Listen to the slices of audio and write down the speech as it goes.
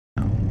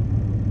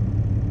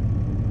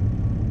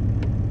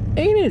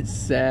Ain't it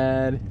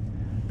sad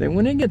that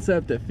when it gets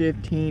up to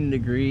 15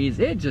 degrees,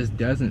 it just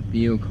doesn't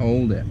feel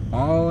cold at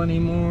all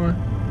anymore?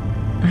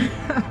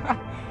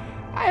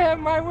 I have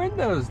my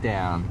windows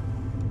down.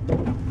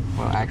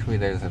 Well, actually,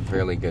 there's a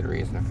really good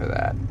reason for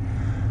that.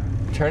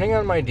 Turning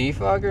on my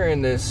defogger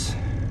in this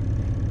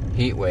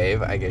heat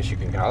wave, I guess you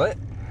can call it,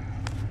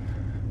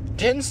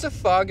 tends to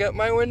fog up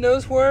my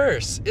windows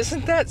worse.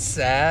 Isn't that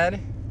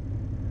sad?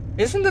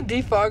 Isn't the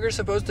defogger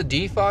supposed to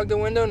defog the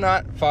window,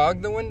 not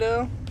fog the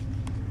window?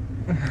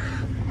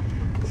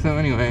 So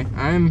anyway,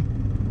 I'm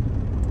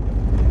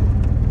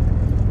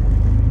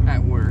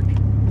at work,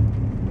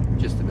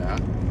 just about.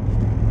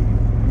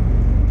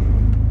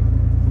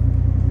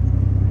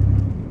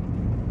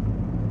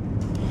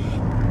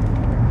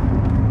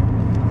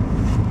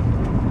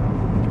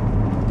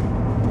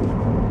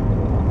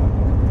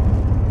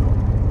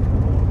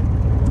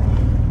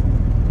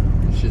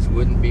 This just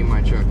wouldn't be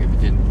my truck if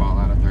it didn't fall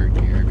out of third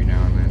gear every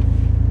now and then.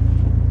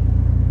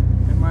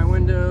 And my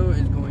window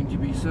is going to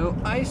be so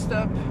iced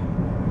up.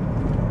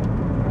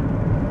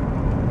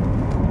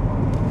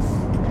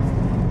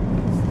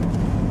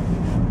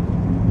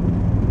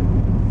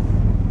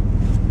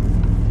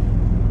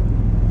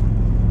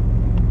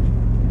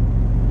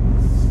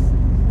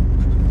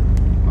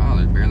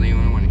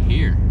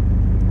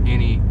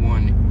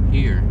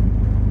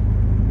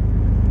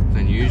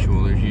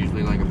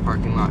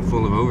 Parking lot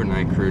full of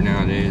overnight crew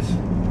nowadays.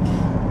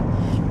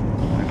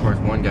 Of course,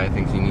 one guy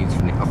thinks he needs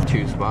up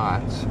 2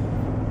 spots.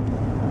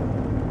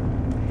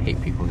 I hate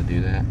people that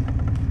do that.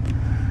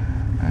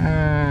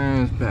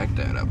 Let's back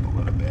that up a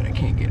little bit. I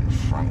can't get in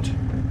front.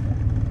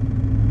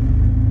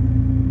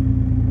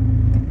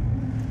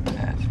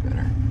 That's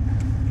better.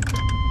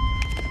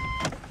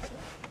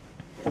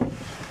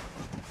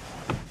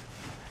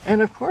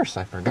 And of course,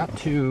 I forgot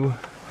to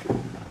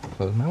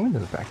close my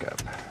windows back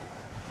up.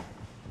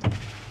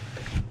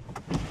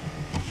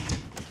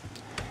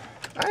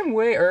 I'm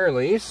way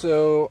early,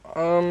 so,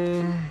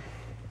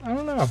 I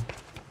don't know.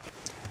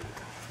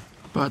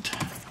 But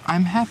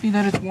I'm happy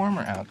that it's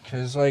warmer out,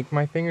 because, like,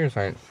 my fingers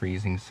aren't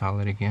freezing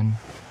solid again.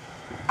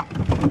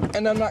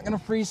 And I'm not going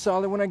to freeze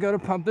solid when I go to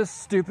pump this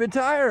stupid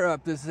tire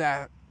up this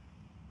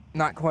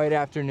not quite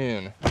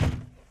afternoon. And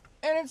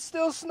it's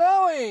still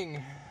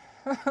snowing!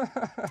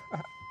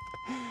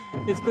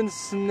 It's been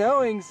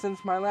snowing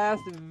since my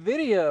last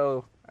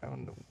video. I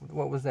don't know,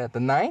 what was that, the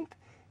 9th?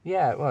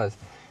 Yeah, it was.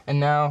 And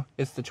now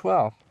it's the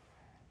 12th,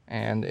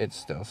 and it's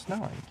still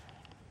snowing.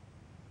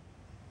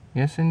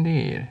 Yes,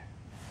 indeed.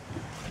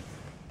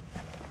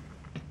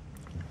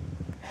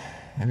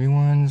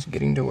 Everyone's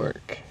getting to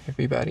work.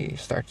 Everybody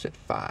starts at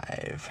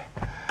 5.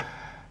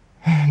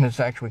 And it's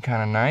actually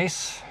kind of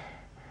nice,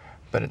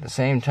 but at the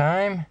same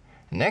time,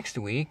 next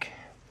week,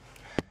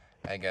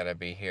 I gotta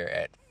be here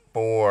at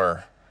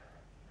 4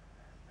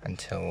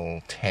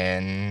 until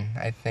 10,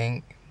 I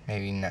think.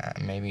 Maybe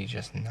not, maybe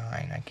just 9,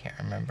 I can't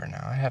remember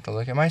now. I have to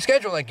look at my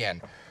schedule again.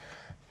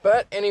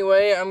 But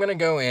anyway, I'm gonna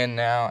go in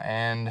now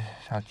and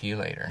talk to you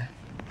later.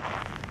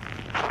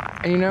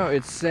 And you know,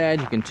 it's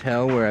sad, you can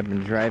tell where I've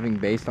been driving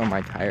based on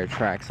my tire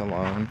tracks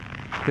alone.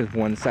 Because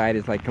one side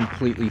is like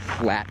completely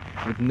flat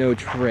with no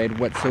tread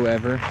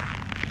whatsoever.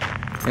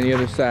 And the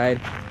other side,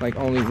 like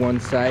only one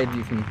side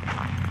you can,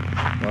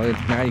 well,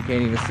 now you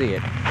can't even see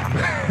it.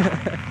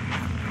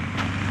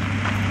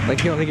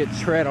 Like you only get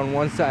tread on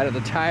one side of the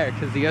tire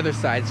because the other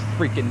side's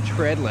freaking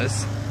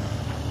treadless.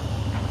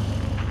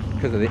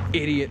 Because of the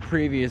idiot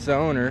previous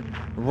owner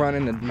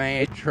running the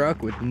mad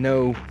truck with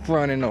no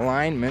front end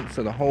alignment,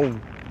 so the whole,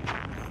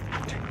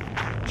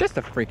 just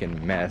a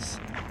freaking mess.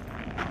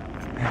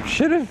 I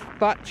should have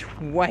thought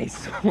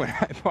twice when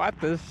I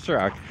bought this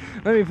truck.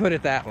 Let me put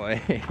it that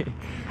way.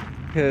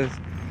 Because,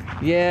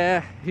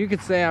 yeah, you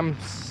could say I'm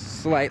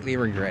slightly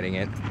regretting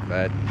it,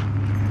 but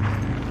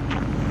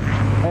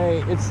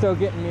hey, it's still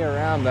getting me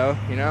around though,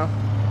 you know?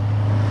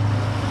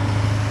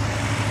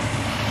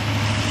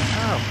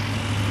 Oh,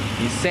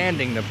 he's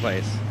sanding the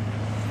place.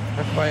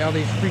 That's why all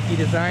these freaky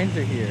designs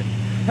are here.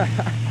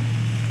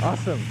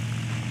 Awesome.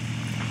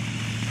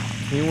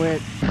 He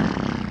went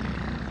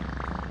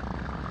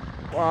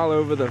all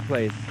over the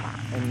place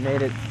and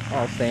made it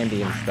all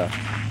sandy and stuff.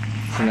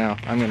 So now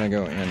I'm gonna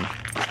go in.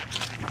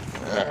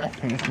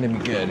 It's gonna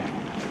be good.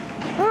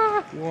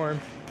 Ah, warm.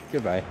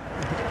 Goodbye.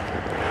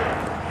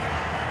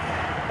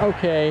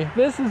 Okay,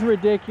 this is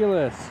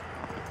ridiculous.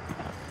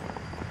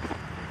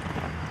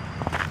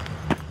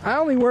 I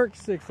only worked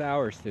 6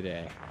 hours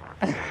today.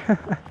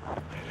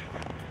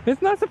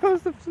 It's not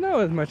supposed to snow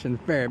as much in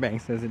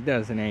Fairbanks as it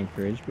does in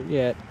Anchorage, but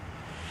yet.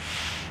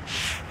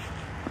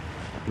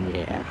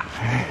 Yeah.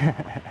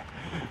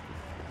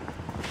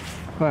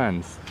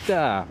 Fun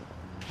stuff.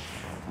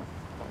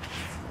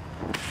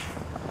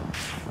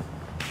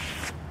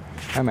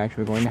 I'm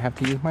actually going to have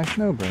to use my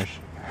snow brush.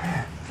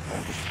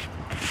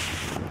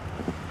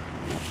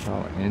 It's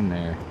all in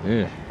there.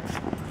 Ugh.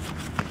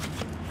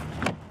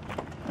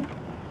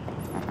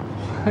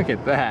 Look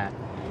at that.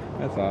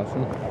 That's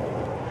awesome.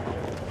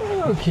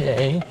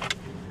 Okay.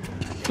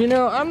 You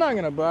know, I'm not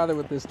going to bother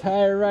with this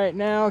tire right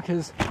now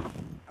because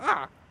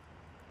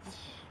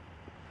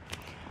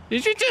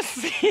Did you just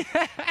see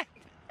that?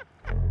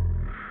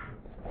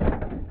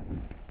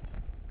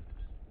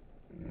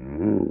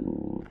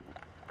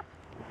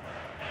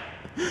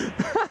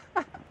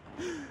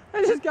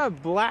 I just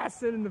got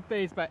blasted in the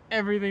face by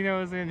everything that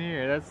was in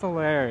here. That's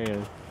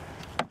hilarious.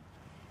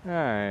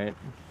 Alright.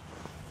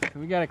 So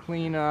we gotta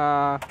clean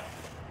off.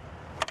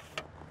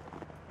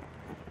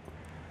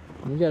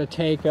 We gotta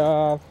take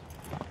off.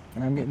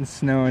 And I'm getting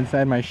snow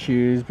inside my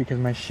shoes because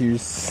my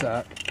shoes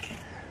suck.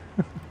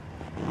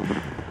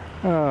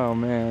 Oh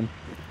man.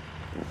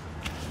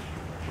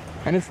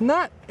 And it's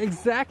not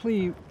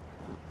exactly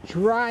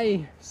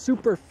dry,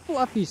 super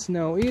fluffy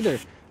snow either,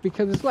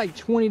 because it's like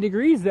 20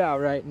 degrees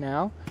out right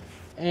now.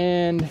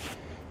 And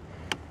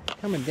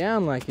coming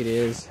down like it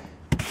is,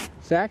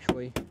 it's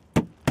actually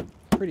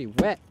pretty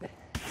wet.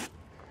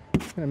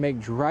 It's gonna make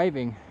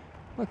driving,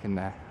 look at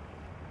that.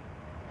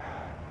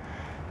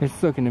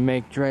 It's looking to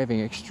make driving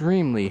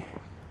extremely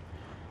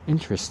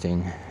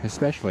interesting,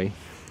 especially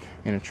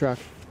in a truck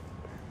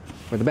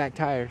where the back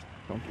tires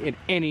don't get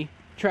any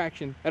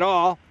traction at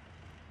all.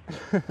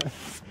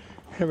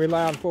 I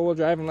rely on four-wheel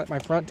drive and let my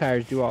front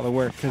tires do all the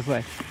work, because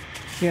like,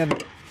 yeah,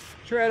 the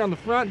tread on the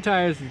front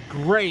tires is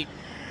great.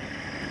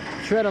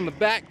 Tread on the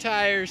back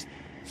tires,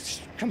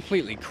 it's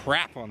completely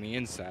crap on the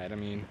inside. I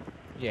mean,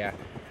 yeah,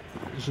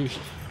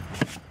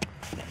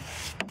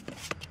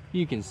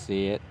 you can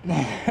see it.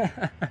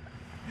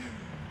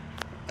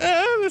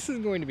 This is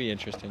going to be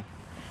interesting.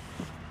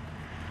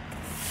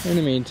 In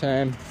the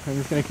meantime, I'm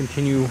just going to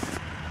continue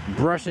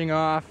brushing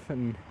off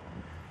and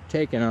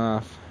taking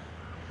off.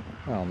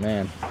 Oh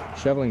man,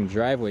 shoveling the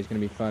driveway is going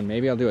to be fun.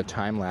 Maybe I'll do a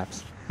time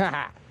lapse.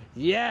 Haha,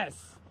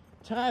 yes!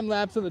 Time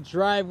lapse of the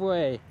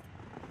driveway.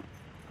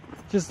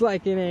 Just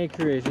like in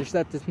Anchorage,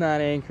 except it's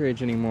not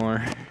Anchorage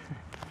anymore.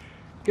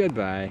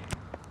 Goodbye.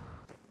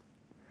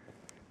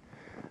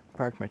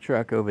 Parked my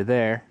truck over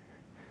there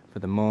for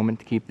the moment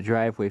to keep the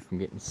driveway from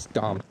getting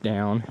stomped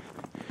down.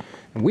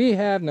 And we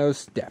have no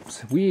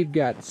steps. We've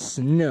got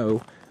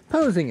snow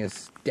posing as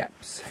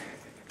steps.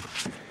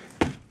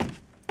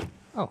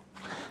 Oh.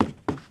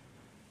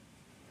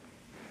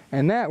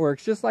 And that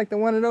works just like the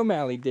one at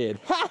O'Malley did.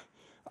 Ha!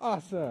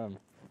 Awesome.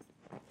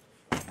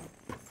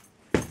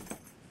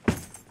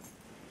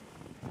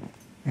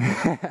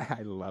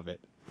 I love it.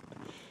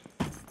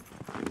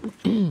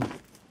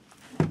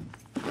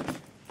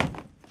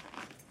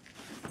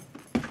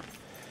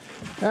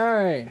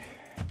 Alright,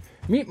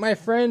 meet my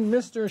friend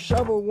Mr.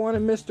 Shovel 1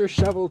 and Mr.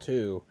 Shovel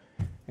 2.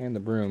 And the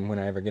broom when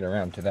I ever get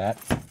around to that.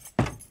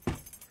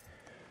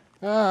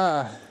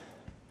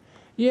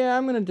 Yeah,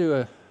 I'm gonna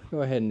go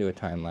ahead and do a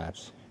time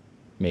lapse.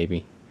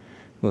 Maybe.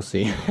 We'll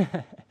see.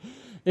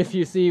 If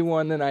you see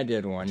one, then I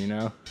did one, you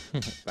know?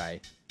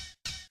 Bye.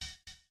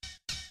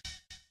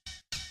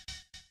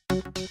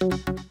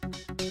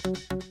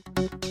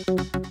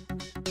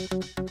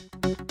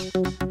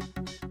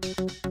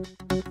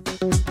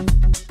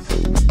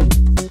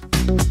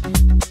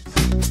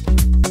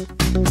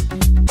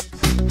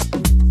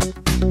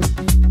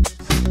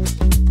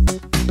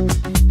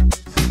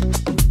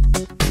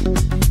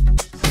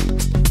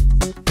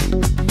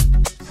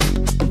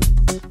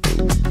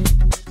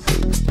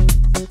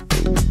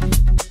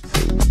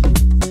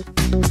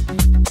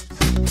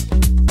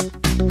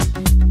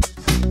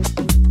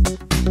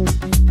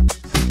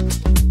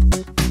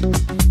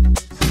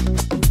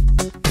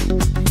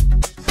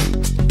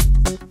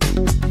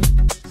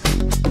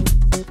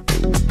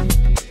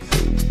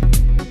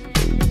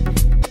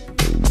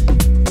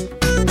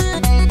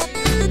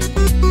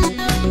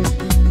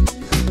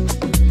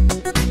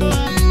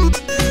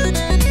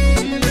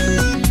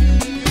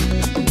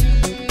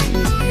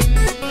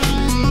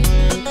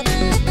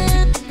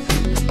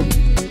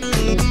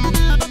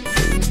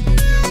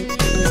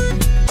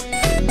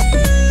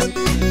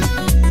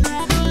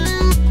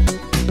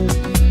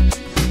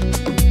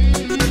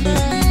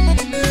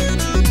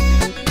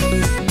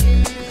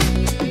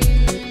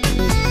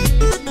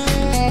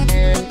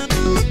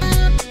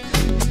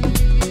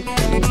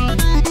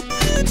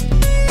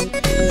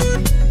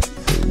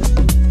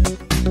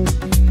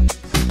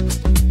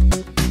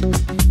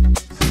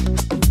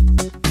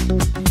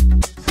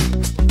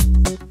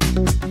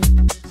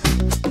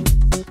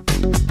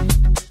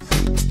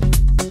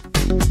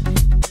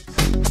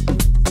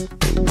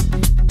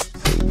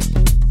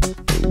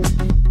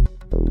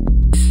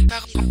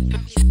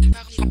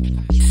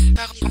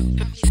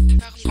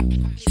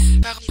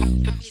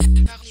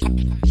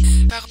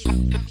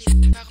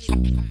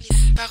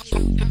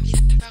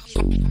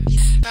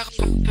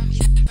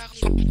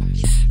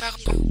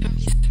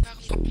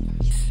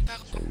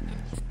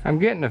 I'm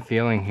getting a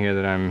feeling here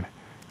that I'm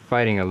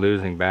fighting a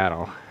losing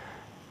battle.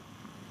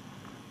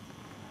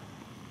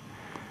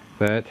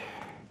 But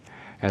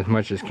as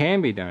much as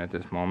can be done at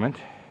this moment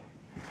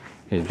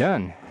is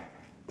done.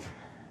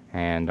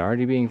 And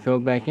already being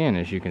filled back in,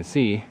 as you can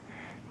see,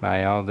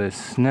 by all this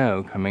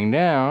snow coming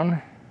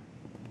down.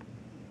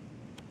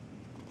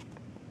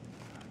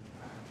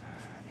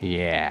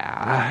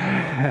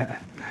 Yeah.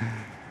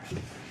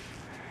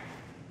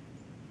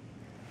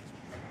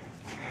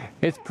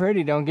 It's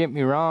pretty, don't get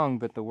me wrong,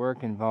 but the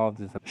work involved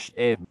is a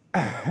shit.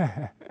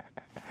 I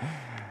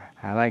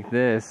like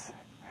this.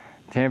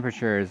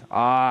 Temperature is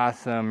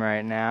awesome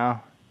right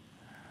now.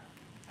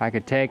 I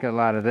could take a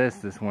lot of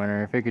this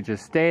winter. If it could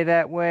just stay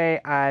that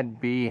way, I'd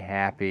be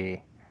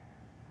happy.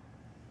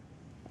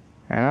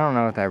 And I don't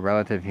know if that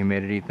relative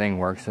humidity thing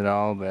works at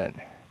all, but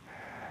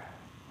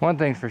one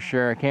thing's for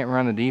sure, I can't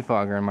run the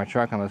defogger in my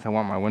truck unless I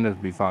want my windows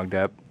to be fogged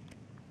up.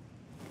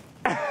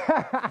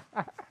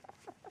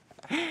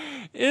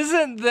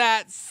 Isn't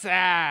that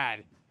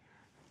sad?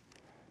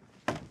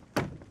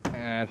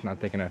 That's not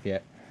thick enough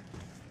yet.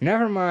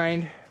 Never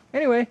mind.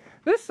 Anyway,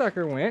 this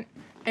sucker went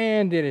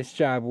and did its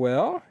job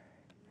well.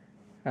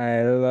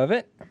 I love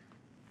it.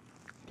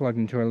 Plugged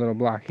into a little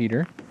block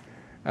heater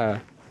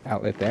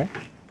outlet there.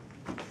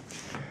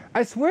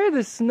 I swear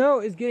the snow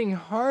is getting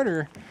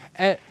harder.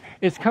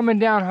 It's coming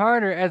down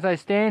harder as I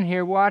stand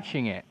here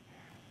watching it.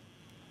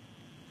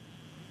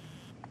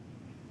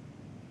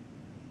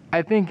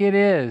 I think it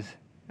is.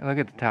 Look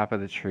at the top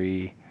of the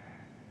tree.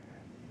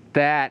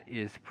 That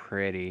is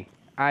pretty.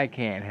 I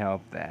can't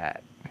help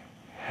that.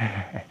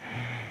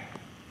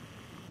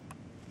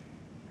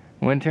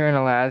 Winter in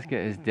Alaska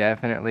is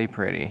definitely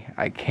pretty.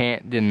 I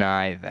can't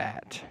deny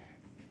that.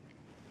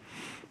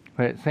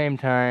 But at the same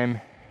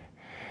time,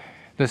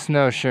 the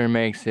snow sure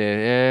makes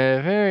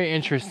it very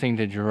interesting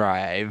to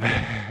drive.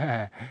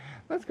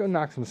 Let's go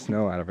knock some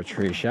snow out of a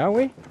tree, shall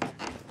we?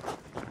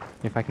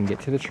 If I can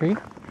get to the tree.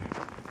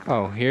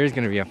 Oh, here's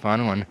gonna be a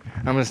fun one.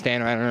 I'm gonna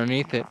stand right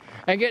underneath it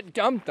and get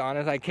dumped on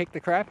as I kick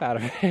the crap out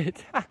of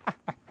it.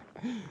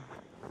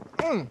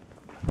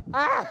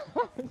 Ah!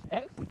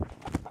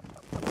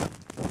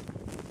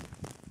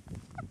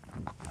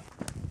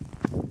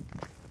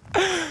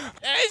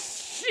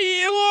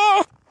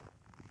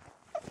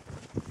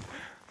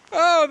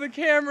 Oh, the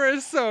camera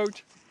is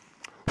soaked.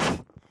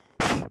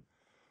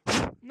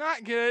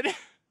 Not good.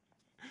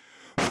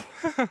 Oh,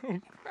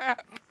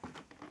 crap.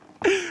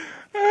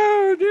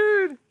 Oh,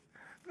 dude.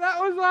 That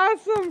was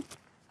awesome.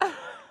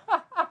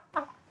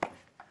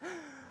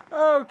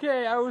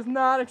 Okay, I was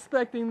not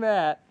expecting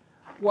that.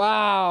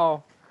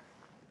 Wow.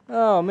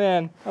 Oh,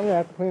 man. I'm going to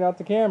have to clean out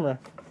the camera.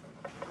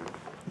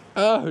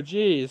 Oh,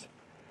 geez.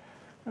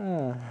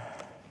 I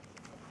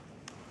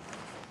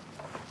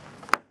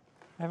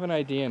have an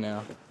idea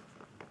now.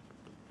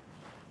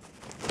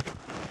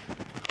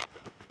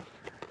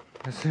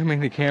 Assuming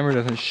the camera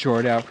doesn't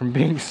short out from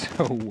being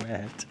so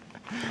wet.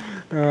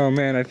 Oh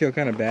man, I feel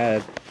kind of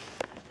bad.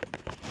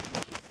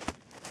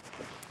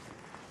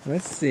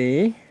 Let's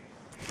see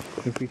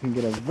if we can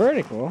get a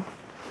vertical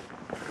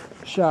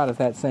shot of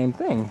that same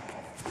thing.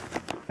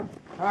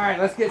 Alright,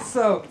 let's get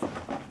soaked.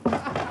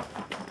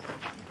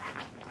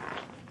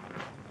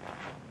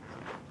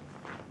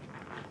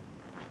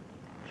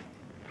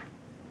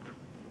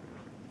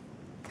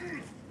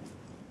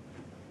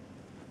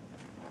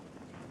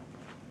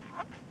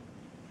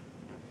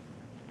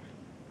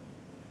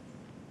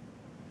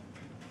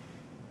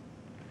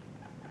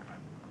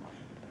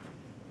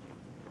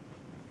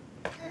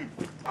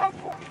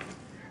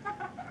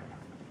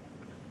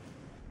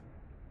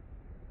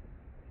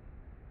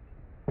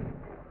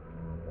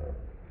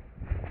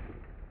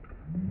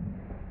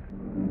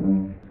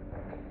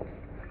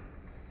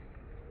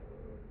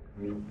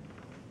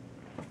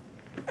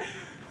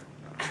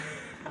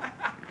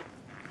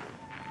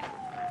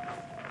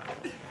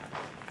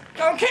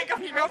 Don't kick a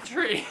female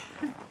tree!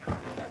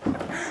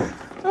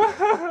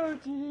 Oh,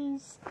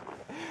 jeez.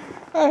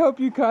 I hope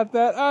you caught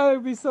that. I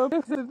would be so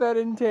pissed if that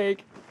didn't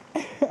take.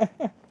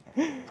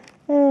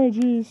 Oh,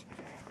 jeez.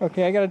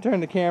 Okay, I gotta turn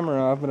the camera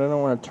off, but I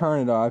don't want to turn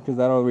it off because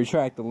that'll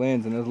retract the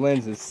lens, and the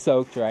lens is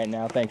soaked right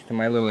now thanks to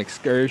my little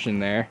excursion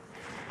there.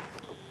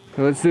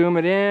 So let's zoom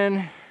it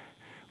in.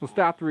 We'll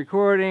stop the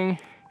recording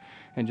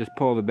and just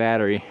pull the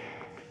battery.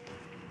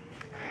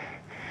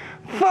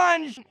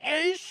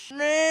 Fun-ish,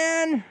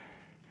 man!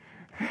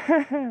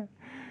 I'm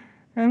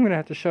gonna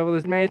have to shovel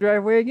this main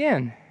driveway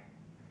again.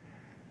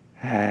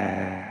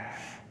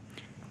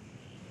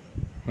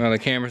 Well, the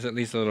camera's at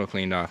least a little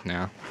cleaned off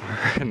now.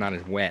 Not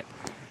as wet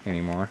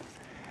anymore.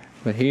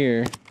 But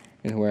here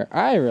is where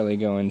I really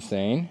go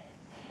insane.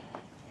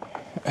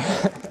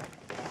 Because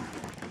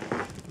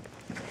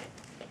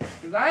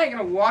I ain't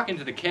gonna walk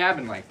into the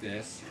cabin like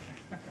this.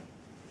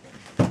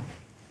 I'm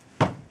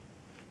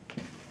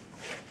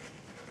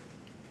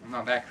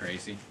not that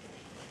crazy.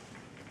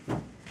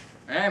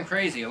 I am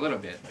crazy a little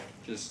bit,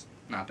 just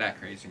not that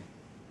crazy.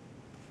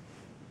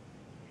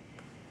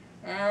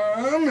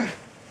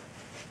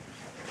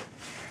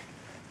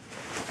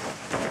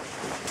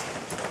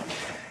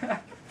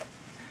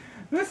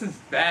 This is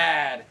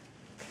bad.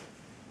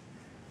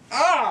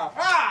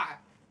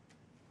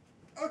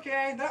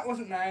 Okay, that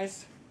wasn't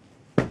nice.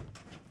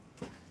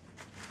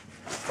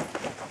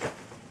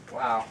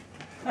 Wow.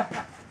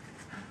 Oh,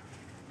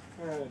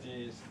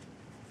 jeez.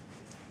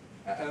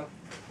 Uh-oh.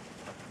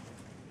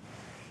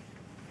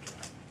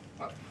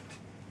 What?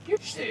 You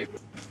shave.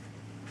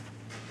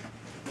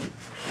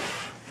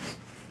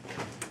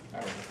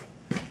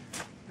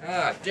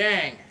 Ah,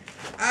 dang.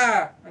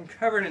 Ah, I'm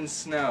covered in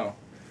snow.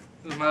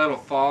 This is my little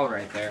fall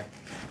right there,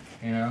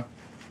 you know?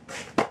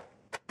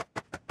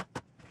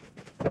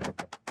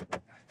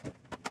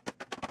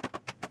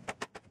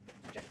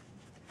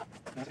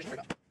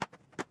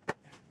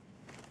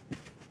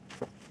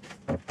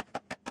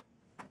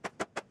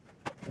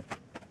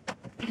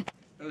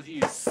 Those of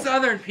you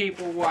southern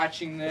people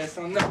watching this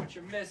don't know what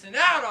you're missing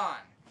out on.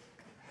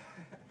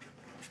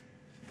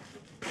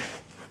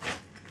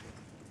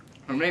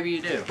 Or maybe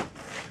you do.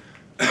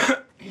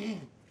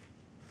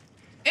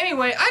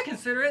 Anyway, I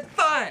consider it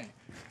fun.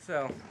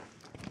 So,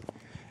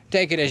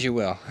 take it as you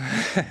will.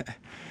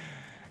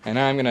 And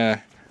I'm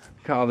gonna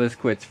call this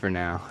quits for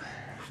now.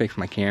 Fix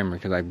my camera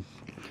because I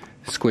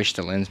squished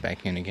the lens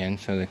back in again.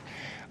 So the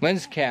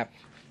lens cap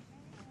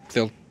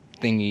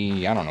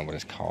thingy, I don't know what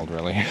it's called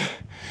really.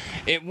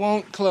 It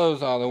won't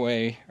close all the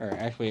way, or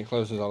actually it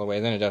closes all the way,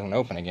 then it doesn't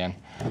open again.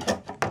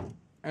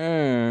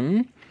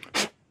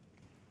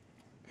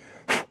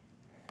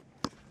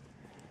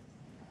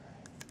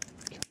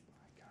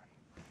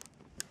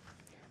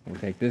 We'll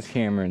take this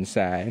camera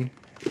inside.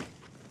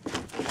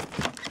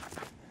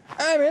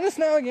 I'm in the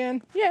snow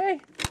again,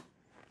 yay!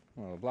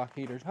 Well, the block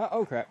heaters,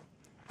 oh crap.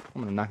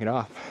 I'm gonna knock it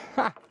off.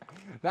 Ha!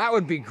 That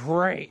would be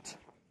great.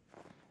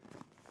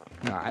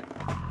 Not.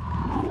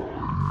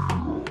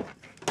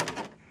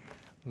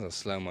 A little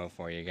slow-mo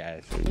for you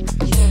guys.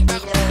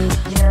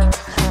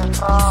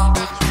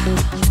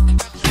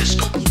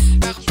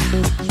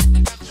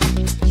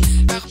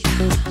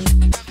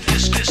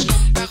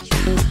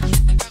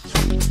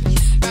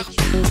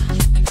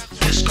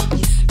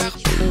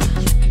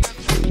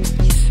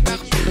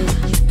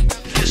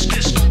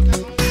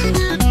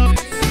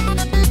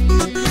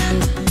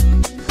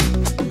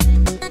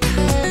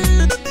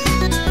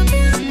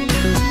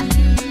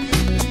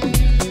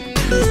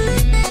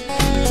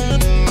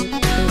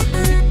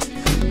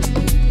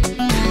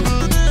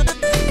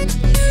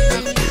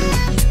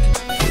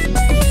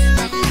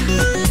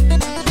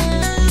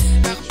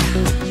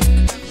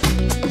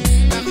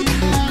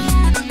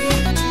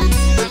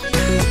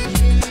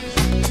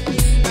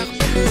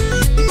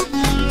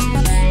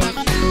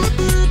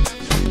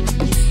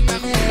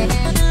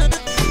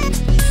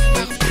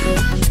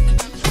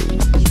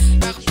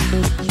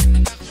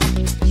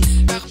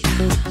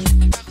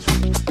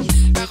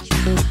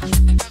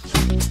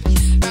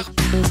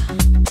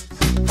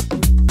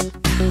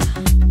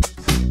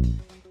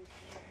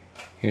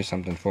 Here's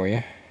something for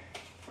you.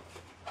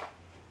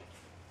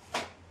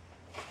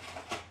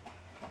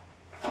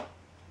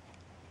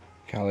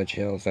 College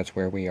Hills, that's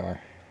where we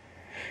are.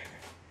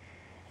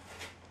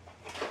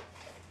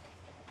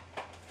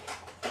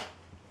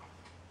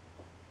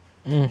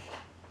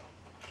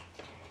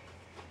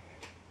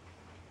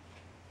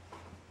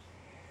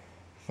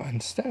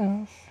 Fun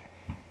stuff.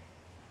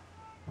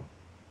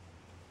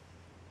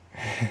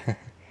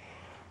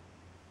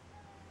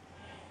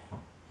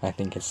 I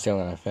think it's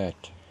still in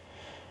effect.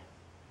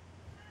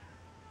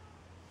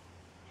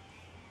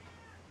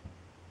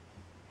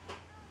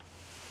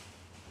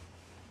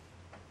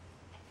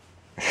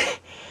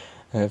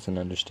 That's an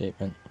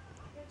understatement.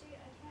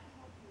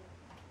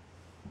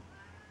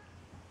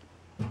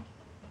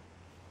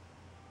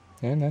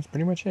 And that's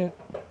pretty much it.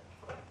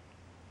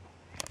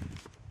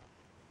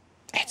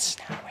 It's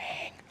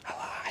snowing a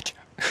lot.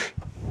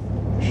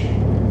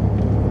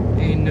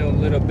 Ain't no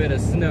little bit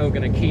of snow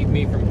gonna keep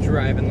me from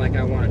driving like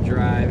I want to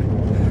drive.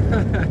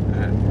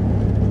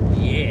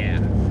 Yeah.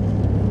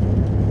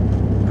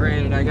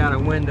 Granted, I got a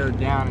window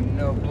down and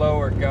no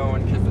blower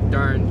going because the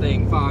darn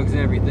thing fogs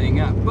everything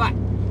up. But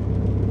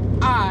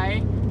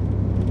I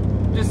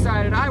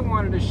decided I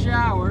wanted a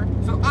shower,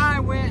 so I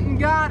went and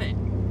got it.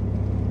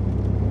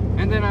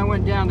 And then I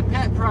went down to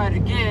Pet Pride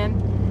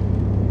again,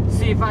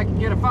 see if I could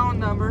get a phone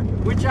number,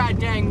 which I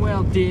dang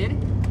well did.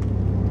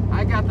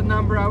 I got the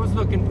number I was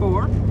looking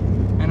for,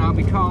 and I'll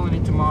be calling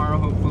it tomorrow,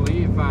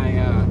 hopefully, if I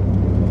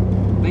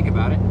think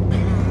about it.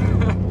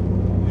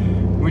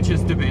 Which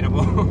is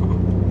debatable.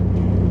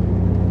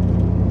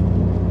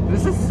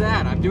 This is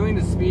sad. I'm doing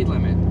the speed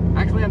limit.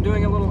 Actually, I'm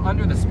doing a little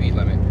under the speed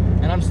limit.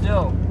 And I'm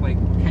still, like,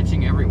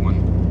 catching everyone.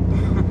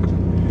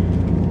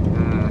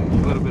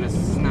 A little bit of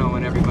snow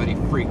and everybody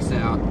freaks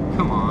out.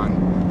 Come on.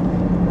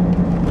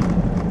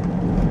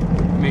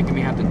 Making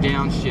me have to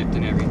downshift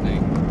and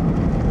everything.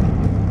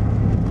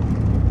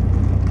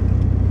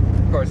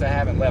 Of course, I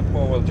haven't left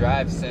four-wheel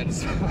drive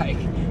since, like,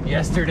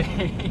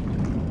 yesterday.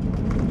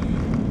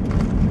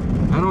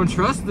 I don't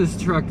trust this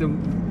truck to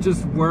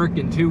just work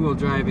in two-wheel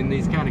drive in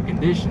these kind of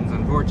conditions,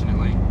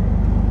 unfortunately.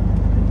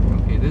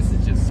 Okay, this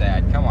is just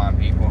sad. Come on,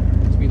 people.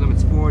 Speed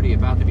limit's 40,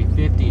 about to be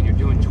 50, and you're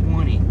doing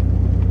 20.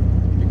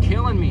 You're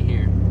killing me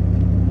here.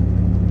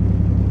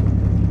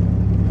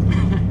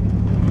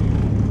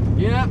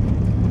 Yep.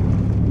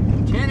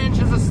 10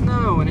 inches of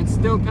snow, and it's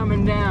still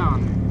coming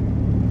down.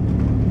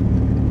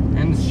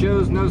 And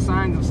shows no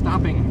signs of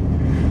stopping.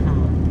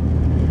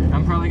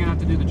 I'm probably gonna have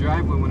to do the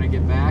driveway when I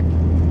get back,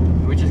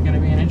 which is gonna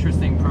be an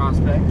interesting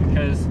prospect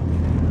because,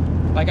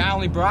 like, I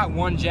only brought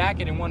one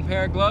jacket and one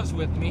pair of gloves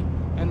with me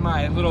and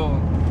my little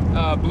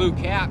blue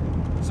cap,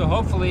 So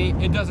hopefully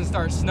it doesn't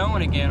start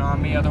snowing again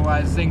on me,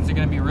 otherwise things are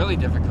gonna be really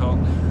difficult.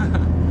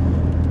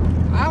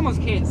 I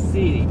almost can't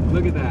see.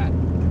 Look at that.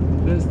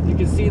 You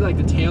can see like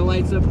the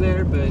taillights up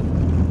there, but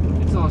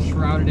it's all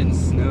shrouded in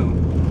snow.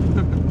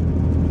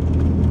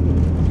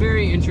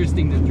 Very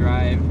interesting to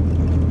drive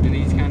in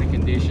these kind of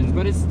conditions,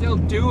 but it's still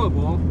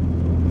doable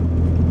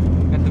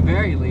at the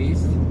very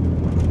least.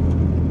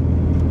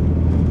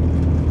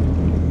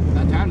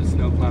 By the time the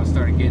snowplows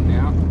started getting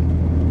out.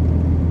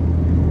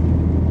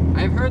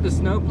 I've heard the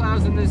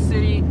snowplows in this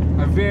city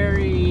are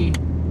very,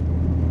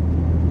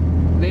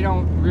 they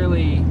don't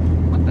really,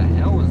 what the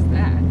hell was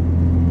that?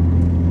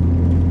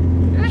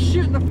 They're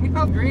shooting the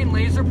green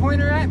laser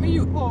pointer at me,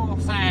 you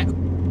old fat.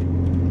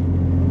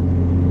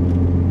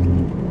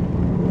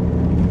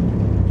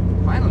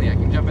 Finally, I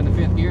can jump into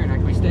 5th gear and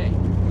actually stay.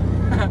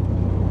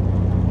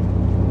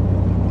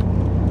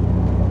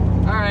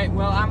 Alright,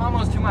 well, I'm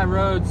almost to my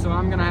road, so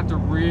I'm gonna have to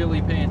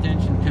really pay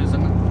attention because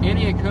an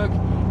idiot cook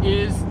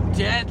is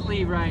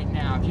deadly right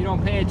now. If you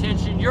don't pay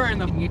attention, you're in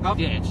the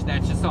ditch.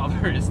 That's just all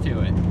there is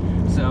to it.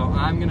 So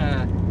I'm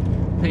gonna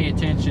pay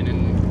attention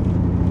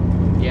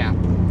and yeah,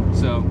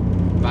 so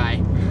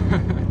bye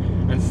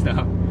and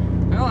stuff.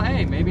 Well,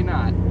 hey, maybe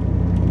not.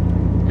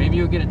 Maybe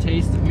you'll get a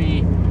taste of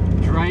me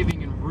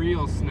driving in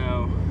real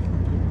snow.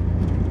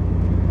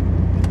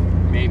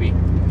 Maybe.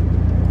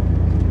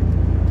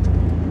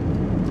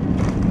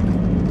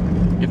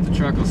 If the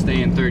truck will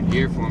stay in 3rd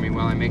gear for me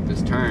while I make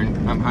this turn.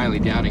 I'm highly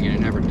doubting it. It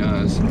never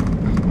does.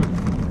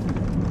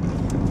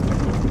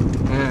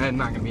 I'm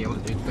not gonna be able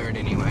to do 3rd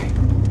anyway.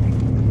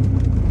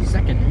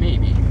 2nd,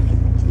 maybe.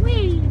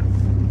 Whee!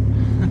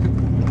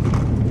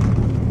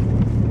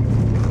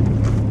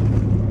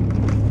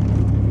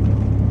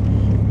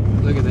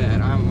 Look at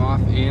that. I'm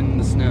off in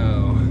the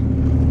snow.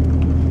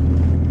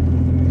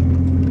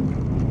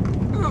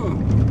 Oh,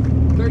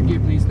 3rd gear,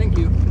 please. Thank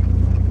you.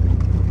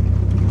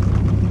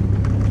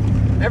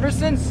 Ever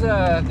since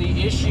the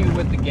issue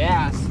with the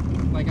gas,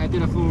 like I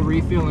did a full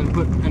refill and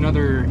put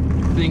another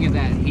thing of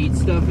that heat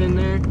stuff in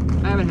there,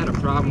 I haven't had a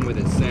problem with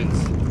it since,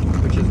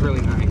 which is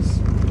really nice.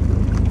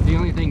 The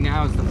only thing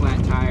now is the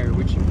flat tire,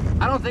 which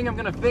I don't think I'm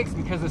gonna fix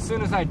because as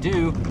soon as I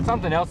do,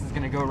 something else is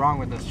gonna go wrong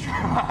with this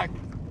truck.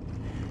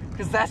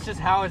 Because that's just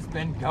how it's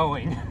been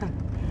going.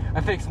 I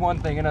fix one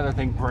thing, another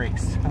thing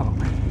breaks. So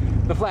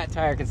the flat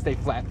tire can stay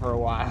flat for a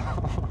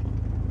while,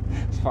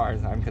 as far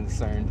as I'm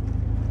concerned.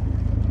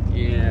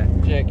 Yeah,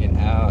 check it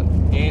out.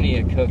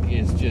 Ania Cook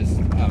is just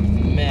a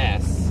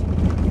mess.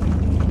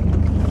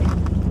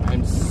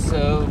 I'm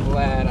so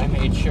glad I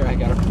made sure I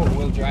got a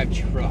 4-wheel drive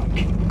truck.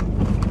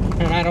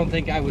 And I don't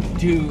think I would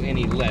do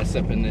any less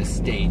up in this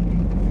state.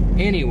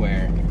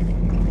 Anywhere.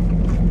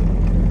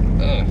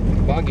 Ugh,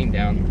 bogging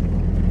down.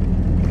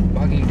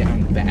 Bogging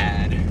down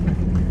bad.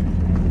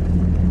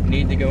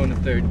 Need to go into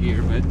 3rd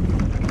gear, but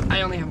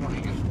I only have one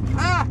hand.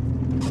 Ah!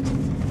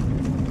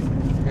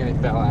 And it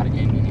fell out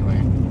again anyway.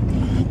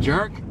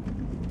 Jerk.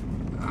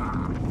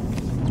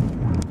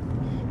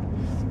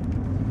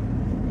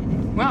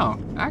 Well,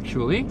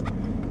 actually,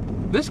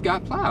 this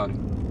got plowed.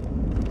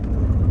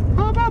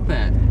 How about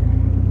that?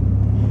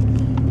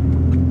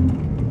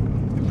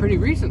 Pretty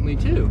recently,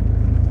 too.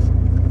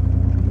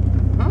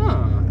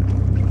 Huh.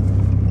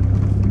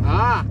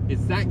 Ah,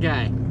 it's that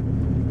guy.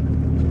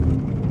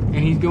 And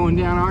he's going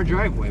down our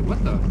driveway.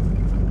 What the?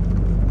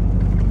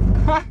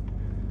 Ha!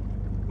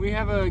 We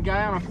have a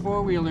guy on a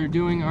 4-wheeler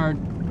doing our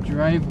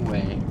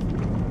driveway.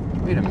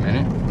 Wait a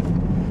minute.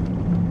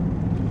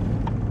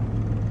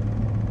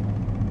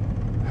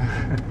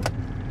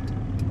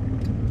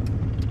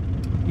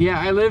 Yeah,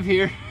 I live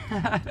here.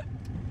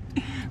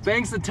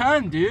 Thanks a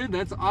ton, dude.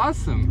 That's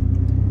awesome.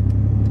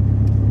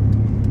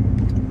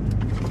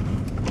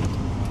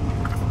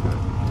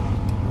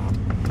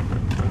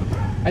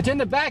 I tend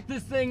to back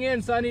this thing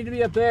in, so I need to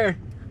be up there.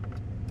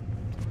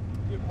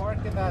 You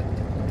park in that?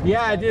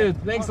 Yeah, I do.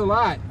 Thanks a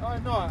lot. Oh,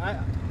 no.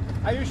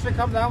 I usually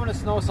come down when it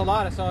snows a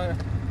lot, so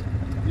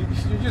you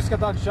just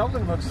got done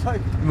shoveling, looks like.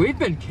 We've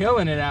been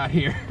killing it out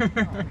here. Oh,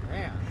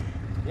 man.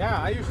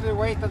 Yeah, I usually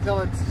wait until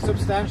it's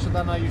substantial,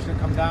 then I usually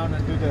come down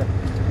and do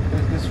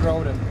this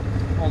road and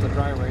all the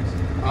driveways.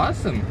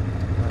 Awesome.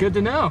 Good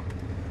to know.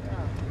 Yeah.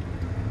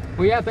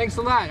 Well, yeah, thanks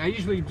a lot. I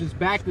usually just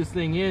back this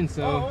thing in,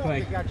 so okay,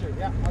 like. Gotcha.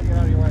 Yeah, I'll get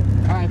out of your way.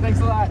 All right, thanks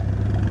a lot.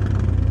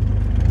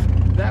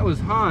 That was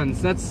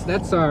Hans.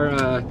 That's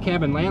our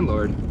cabin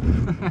landlord.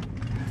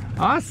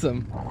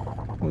 Awesome.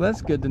 Well,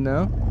 that's good to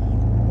know.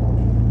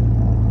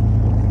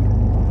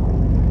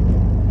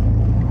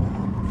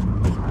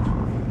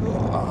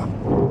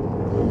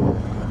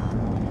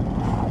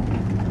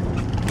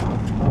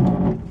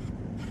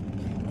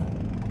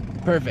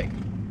 Perfect.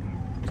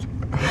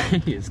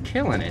 He is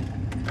killing it.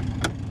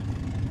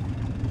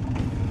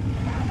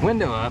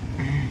 Window up.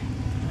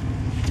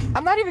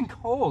 I'm not even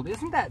cold.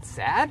 Isn't that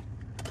sad?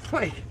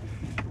 Like,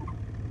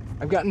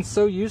 I've gotten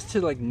so used to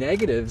like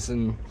negatives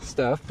and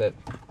stuff that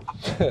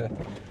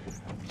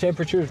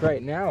temperatures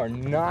right now are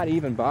not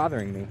even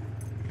bothering me.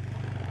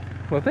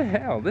 What the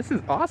hell? This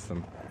is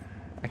awesome.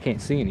 I can't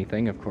see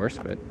anything, of course,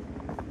 but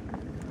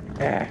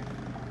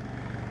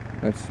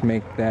Let's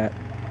make that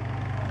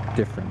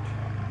different.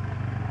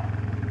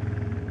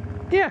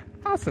 Yeah,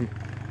 awesome.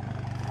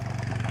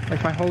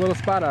 Like my whole little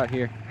spot out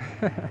here.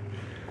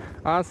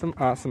 Awesome,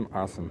 awesome,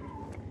 awesome.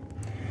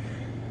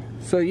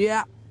 So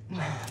yeah,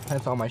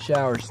 that's all my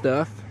shower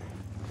stuff.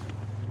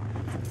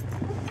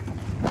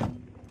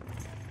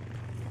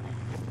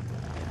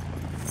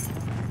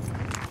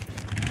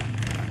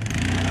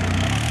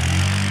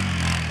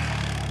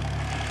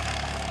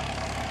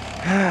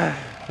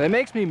 That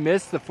makes me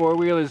miss the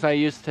four-wheelers I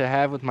used to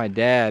have with my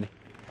dad.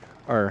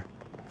 Or,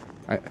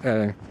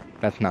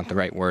 that's not the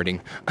right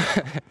wording.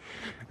 It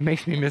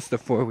makes me miss the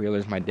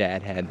four-wheelers my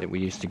dad had that we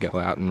used to go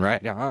out and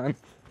ride on.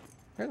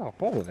 There's a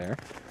hole there.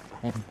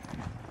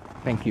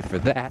 Thank you for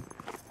that.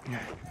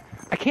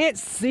 I can't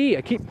see.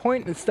 I keep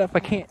pointing at stuff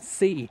I can't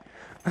see.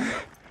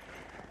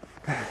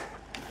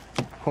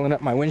 Pulling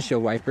up my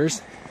windshield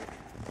wipers.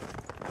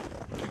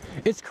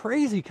 It's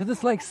crazy because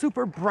it's like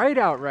super bright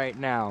out right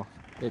now.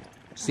 It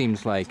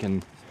seems like,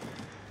 and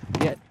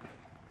yet,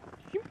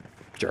 you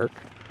jerk.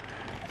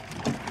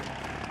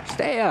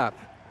 Stay up.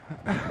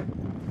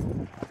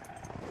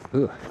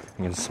 Ooh,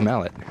 I can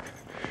smell it.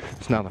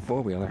 Smell the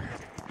four-wheeler.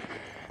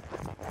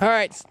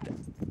 Alright,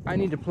 I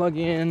need to plug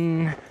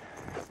in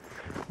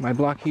my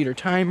block heater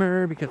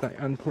timer because I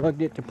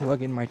unplugged it to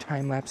plug in my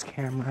time-lapse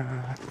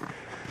camera.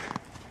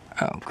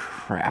 Oh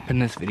crap, and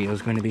this video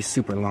is going to be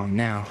super long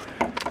now.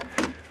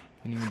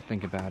 Didn't even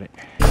think about it.